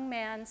young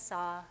man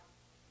saw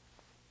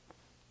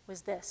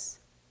was this: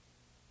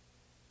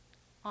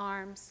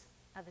 arms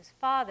of his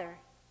father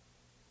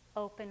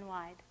open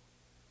wide.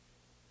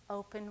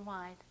 Open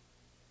wide.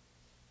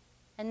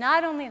 And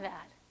not only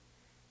that,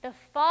 the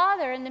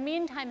father, in the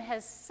meantime,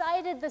 has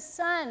sighted the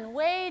son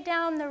way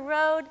down the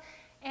road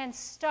and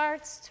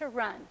starts to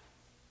run.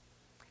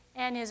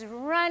 And is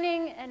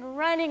running and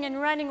running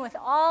and running with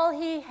all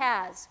he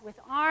has, with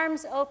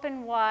arms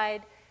open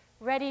wide,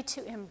 ready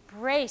to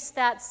embrace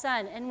that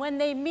son. And when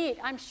they meet,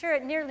 I'm sure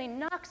it nearly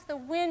knocks the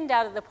wind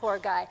out of the poor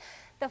guy.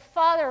 The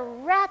father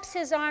wraps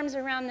his arms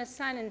around the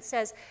son and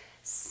says,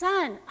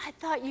 "Son, I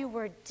thought you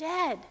were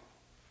dead,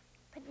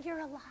 but you're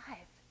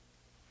alive."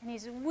 And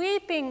he's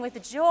weeping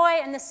with joy,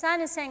 and the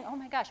son is saying, "Oh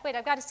my gosh, wait,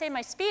 I've got to say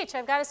my speech.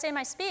 I've got to say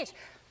my speech.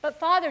 But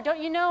Father, don't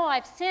you know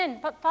I've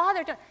sinned? But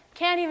Father,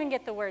 can't even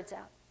get the words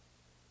out.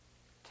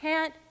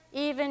 Can't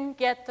even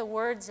get the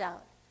words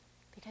out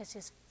because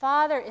his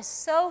father is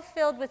so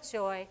filled with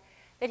joy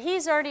that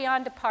he's already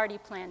on to party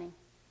planning.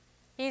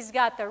 He's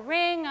got the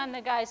ring on the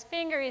guy's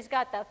finger. He's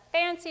got the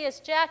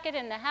fanciest jacket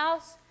in the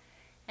house.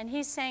 And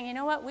he's saying, "You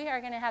know what? We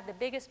are going to have the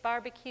biggest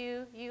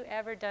barbecue you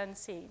ever done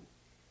seen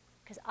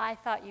because I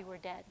thought you were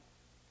dead.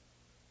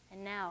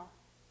 And now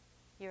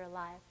you're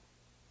alive."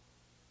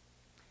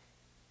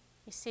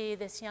 You see,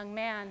 this young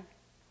man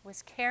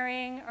was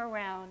carrying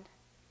around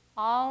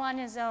all on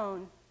his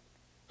own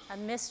a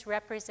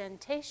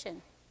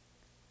misrepresentation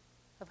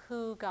of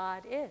who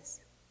God is.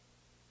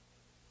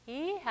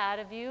 He had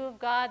a view of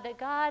God that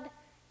God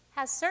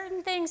has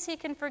certain things he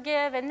can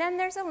forgive, and then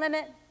there's a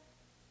limit.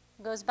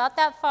 It goes about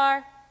that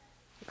far.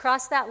 You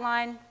cross that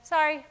line,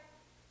 sorry,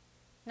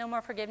 no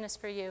more forgiveness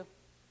for you.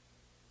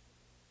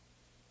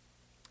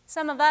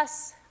 Some of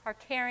us are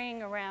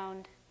carrying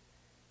around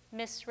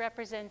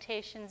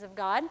misrepresentations of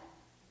God.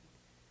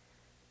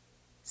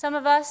 Some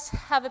of us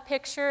have a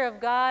picture of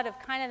God of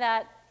kind of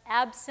that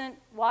absent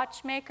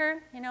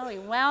watchmaker. You know, he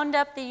wound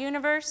up the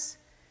universe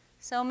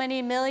so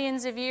many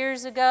millions of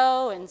years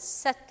ago and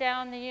set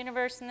down the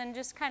universe and then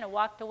just kind of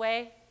walked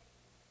away.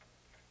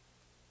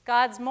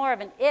 God's more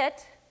of an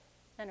it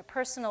than a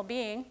personal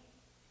being.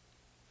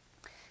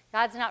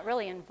 God's not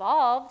really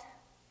involved.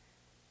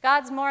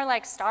 God's more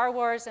like Star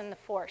Wars and the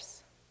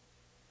Force.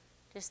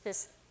 Just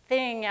this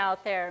thing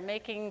out there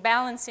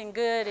balancing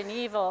good and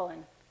evil.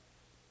 And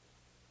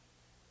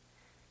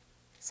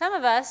some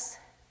of us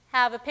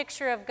have a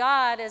picture of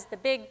God as the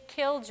big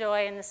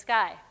killjoy in the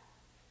sky.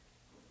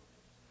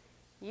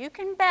 You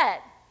can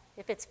bet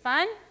if it's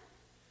fun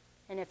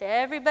and if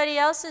everybody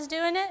else is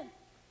doing it,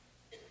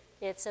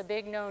 it's a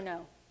big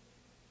no-no.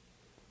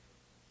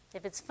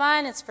 If it's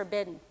fun, it's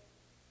forbidden.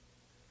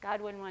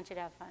 God wouldn't want you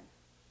to have fun.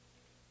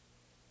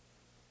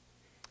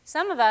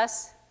 Some of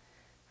us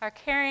are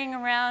carrying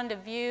around a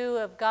view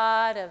of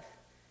God of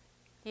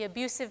the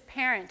abusive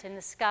parent in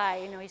the sky.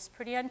 You know, he's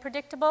pretty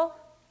unpredictable.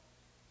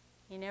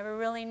 You never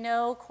really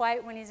know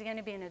quite when he's going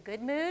to be in a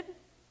good mood,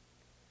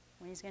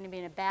 when he's going to be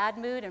in a bad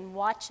mood, and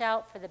watch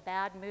out for the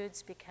bad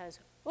moods because,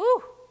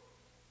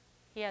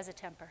 he has a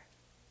temper.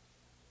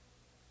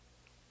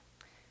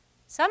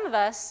 Some of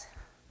us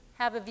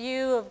have a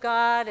view of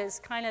God as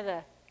kind of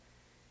the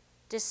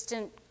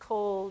distant,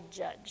 cold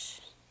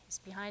judge. He's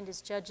behind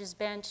his judge's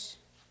bench.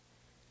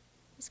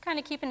 He's kind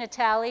of keeping a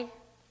tally.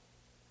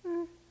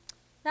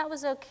 That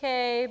was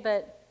okay,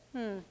 but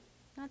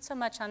not so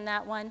much on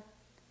that one.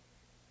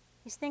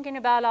 He's thinking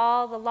about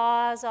all the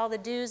laws, all the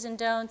do's and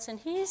don'ts, and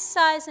he's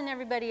sizing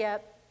everybody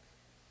up,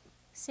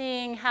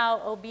 seeing how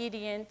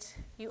obedient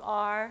you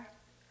are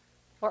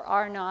or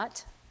are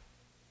not.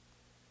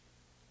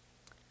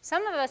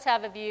 Some of us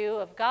have a view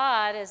of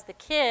God as the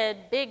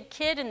big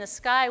kid in the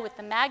sky with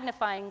the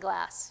magnifying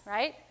glass,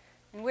 right?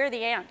 And we're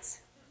the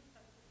ants.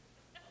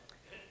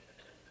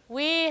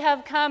 We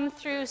have come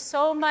through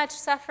so much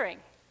suffering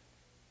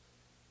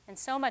and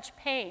so much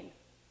pain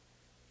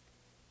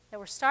that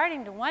we're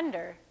starting to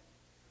wonder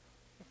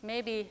if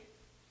maybe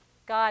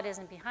God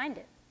isn't behind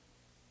it.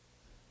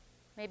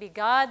 Maybe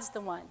God's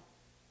the one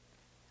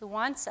who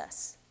wants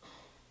us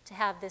to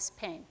have this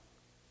pain,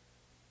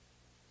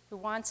 who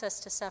wants us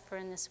to suffer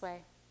in this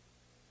way.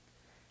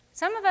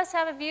 Some of us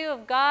have a view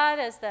of God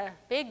as the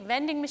big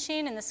vending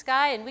machine in the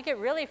sky, and we get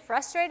really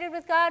frustrated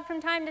with God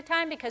from time to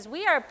time because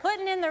we are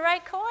putting in the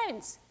right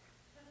coins,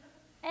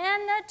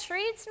 and the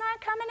treat's not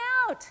coming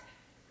out.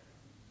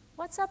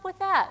 What's up with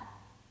that?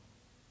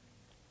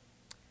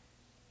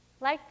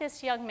 Like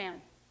this young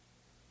man,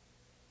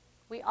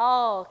 we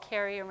all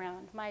carry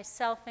around,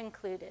 myself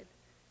included,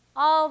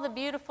 all the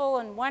beautiful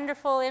and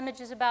wonderful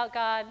images about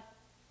God,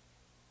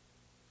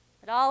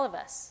 but all of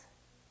us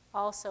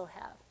also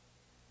have.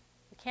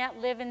 We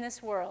can't live in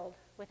this world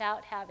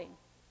without having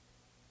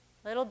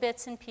little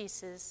bits and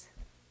pieces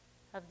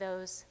of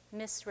those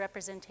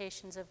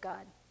misrepresentations of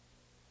God.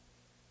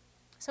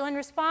 So in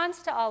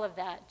response to all of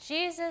that,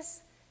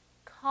 Jesus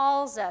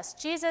calls us,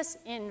 Jesus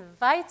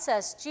invites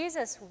us,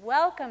 Jesus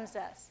welcomes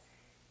us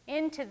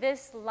into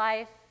this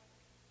life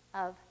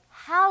of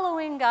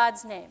hallowing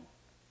God's name,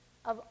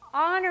 of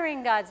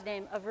honoring God's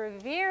name, of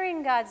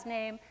revering God's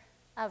name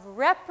of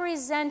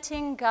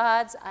representing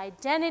God's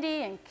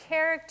identity and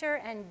character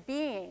and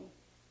being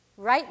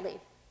rightly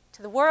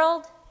to the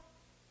world,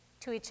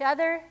 to each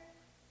other,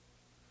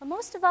 but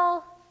most of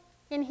all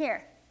in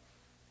here,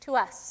 to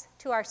us,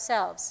 to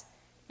ourselves,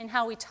 in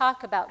how we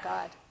talk about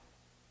God,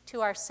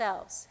 to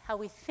ourselves, how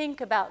we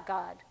think about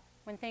God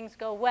when things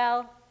go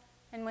well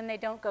and when they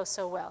don't go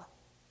so well.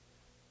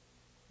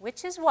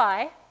 Which is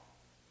why,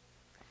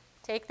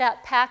 take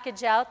that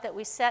package out that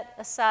we set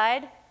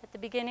aside at the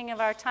beginning of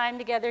our time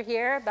together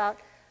here about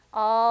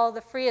all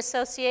the free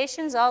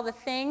associations, all the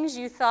things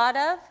you thought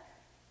of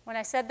when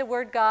I said the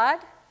word God.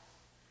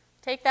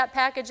 Take that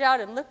package out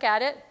and look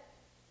at it.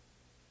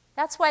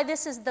 That's why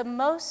this is the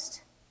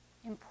most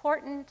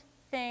important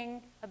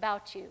thing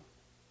about you.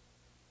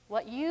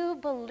 What you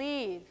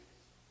believe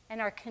and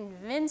are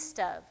convinced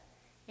of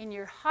in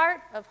your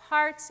heart of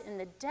hearts, in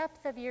the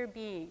depth of your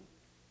being.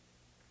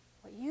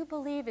 What you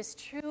believe is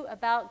true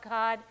about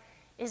God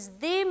is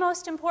the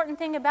most important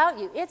thing about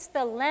you. It's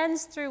the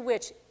lens through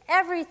which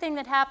everything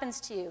that happens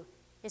to you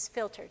is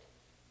filtered.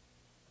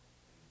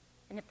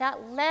 And if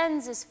that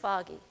lens is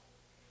foggy,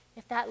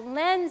 if that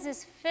lens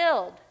is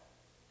filled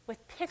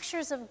with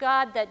pictures of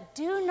God that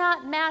do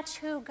not match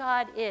who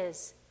God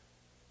is,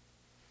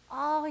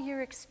 all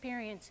your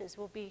experiences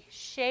will be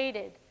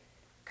shaded,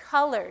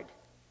 colored,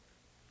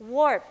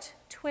 warped,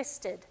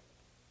 twisted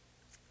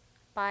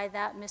by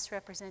that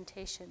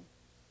misrepresentation.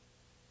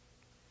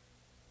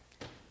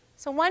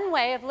 So one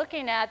way of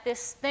looking at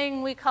this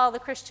thing we call the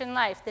Christian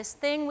life, this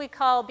thing we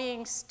call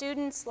being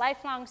students,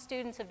 lifelong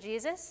students of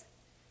Jesus,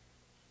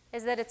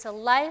 is that it's a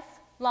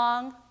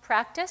lifelong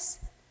practice.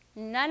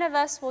 None of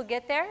us will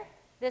get there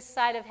this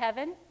side of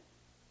heaven,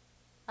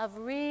 of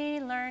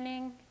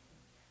relearning,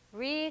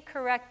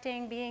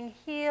 recorrecting, being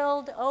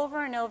healed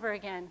over and over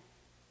again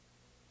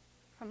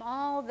from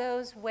all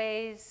those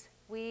ways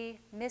we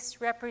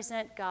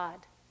misrepresent God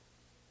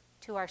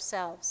to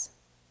ourselves.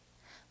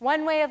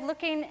 One way of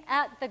looking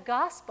at the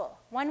gospel,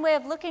 one way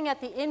of looking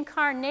at the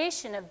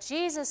incarnation of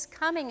Jesus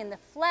coming in the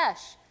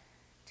flesh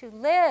to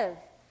live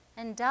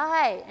and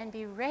die and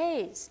be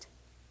raised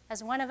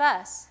as one of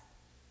us,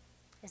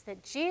 is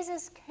that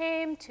Jesus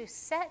came to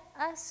set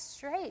us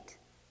straight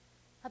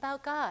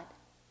about God.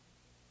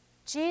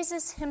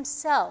 Jesus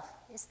himself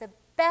is the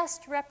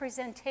best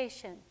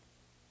representation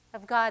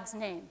of God's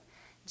name.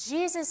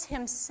 Jesus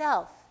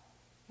himself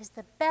is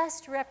the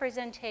best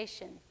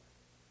representation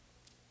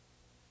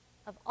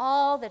of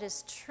all that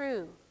is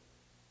true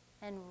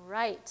and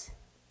right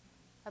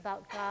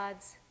about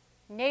God's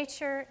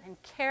nature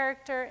and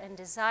character and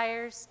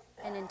desires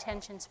and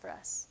intentions for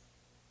us.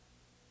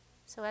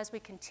 So as we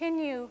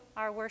continue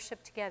our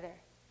worship together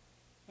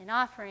in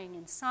offering,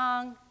 in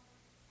song,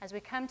 as we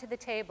come to the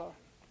table,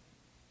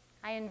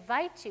 I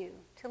invite you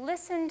to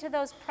listen to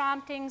those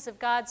promptings of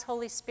God's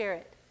Holy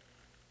Spirit,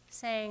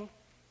 saying,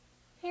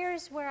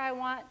 here's where I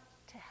want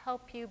to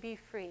help you be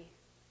free.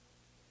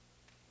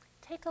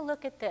 Take a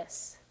look at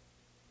this.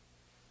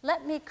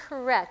 Let me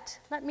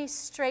correct, let me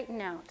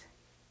straighten out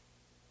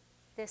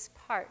this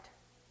part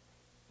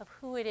of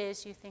who it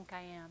is you think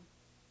I am.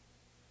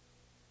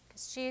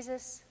 Because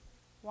Jesus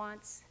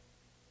wants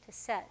to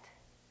set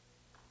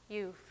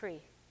you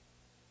free,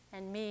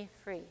 and me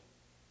free,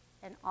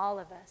 and all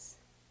of us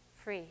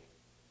free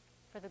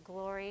for the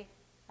glory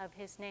of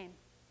his name.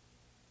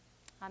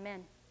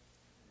 Amen.